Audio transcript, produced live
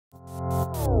Hey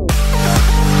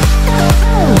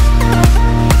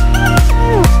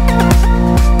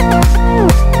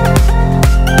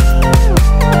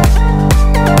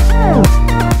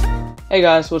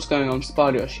guys, what's going on?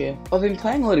 Spidey here. I've been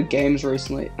playing a lot of games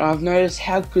recently and I've noticed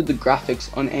how good the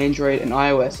graphics on Android and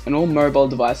iOS and all mobile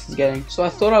devices are getting, so I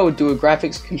thought I would do a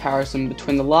graphics comparison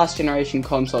between the last generation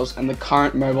consoles and the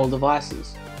current mobile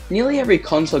devices. Nearly every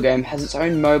console game has its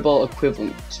own mobile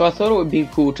equivalent, so I thought it would be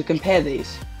cool to compare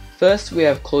these. First we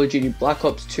have Call of Duty Black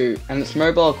Ops 2 and its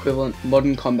mobile equivalent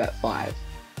Modern Combat 5.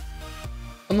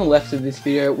 On the left of this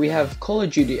video we have Call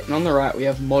of Duty and on the right we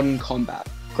have Modern Combat.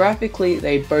 Graphically,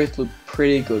 they both look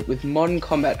pretty good, with Modern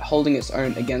Combat holding its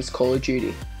own against Call of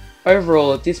Duty.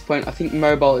 Overall, at this point, I think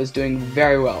mobile is doing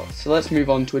very well, so let's move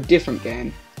on to a different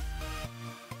game.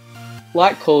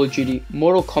 Like Call of Duty,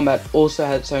 Mortal Kombat also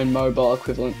has its own mobile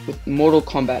equivalent with Mortal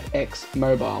Kombat X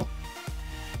Mobile.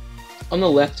 On the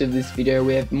left of this video,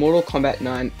 we have Mortal Kombat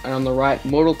 9, and on the right,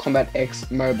 Mortal Kombat X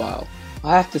Mobile.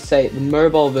 I have to say, the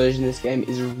mobile version of this game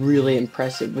is really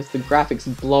impressive, with the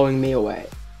graphics blowing me away.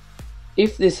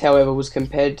 If this, however, was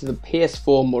compared to the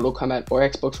PS4 Mortal Kombat or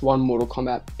Xbox One Mortal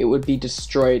Kombat, it would be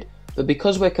destroyed, but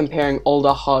because we're comparing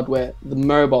older hardware, the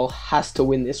mobile has to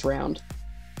win this round.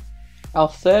 Our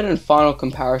third and final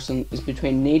comparison is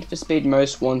between Need for Speed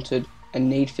Most Wanted and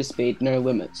Need for Speed No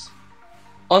Limits.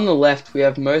 On the left we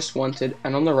have Most Wanted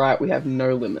and on the right we have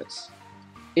No Limits.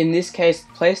 In this case,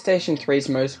 PlayStation 3's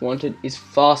Most Wanted is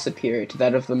far superior to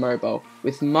that of the mobile,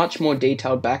 with much more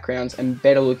detailed backgrounds and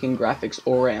better looking graphics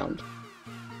all round.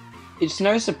 It's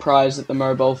no surprise that the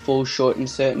mobile falls short in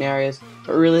certain areas,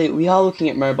 but really, we are looking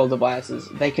at mobile devices,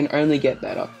 they can only get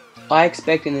better. I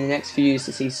expect in the next few years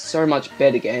to see so much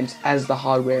better games as the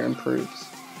hardware improves.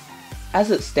 As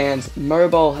it stands,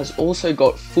 mobile has also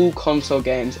got full console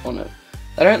games on it.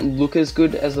 They don't look as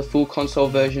good as the full console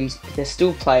versions, but they're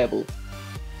still playable.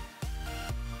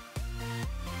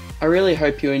 I really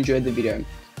hope you enjoyed the video.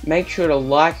 Make sure to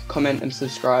like, comment and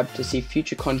subscribe to see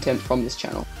future content from this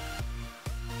channel.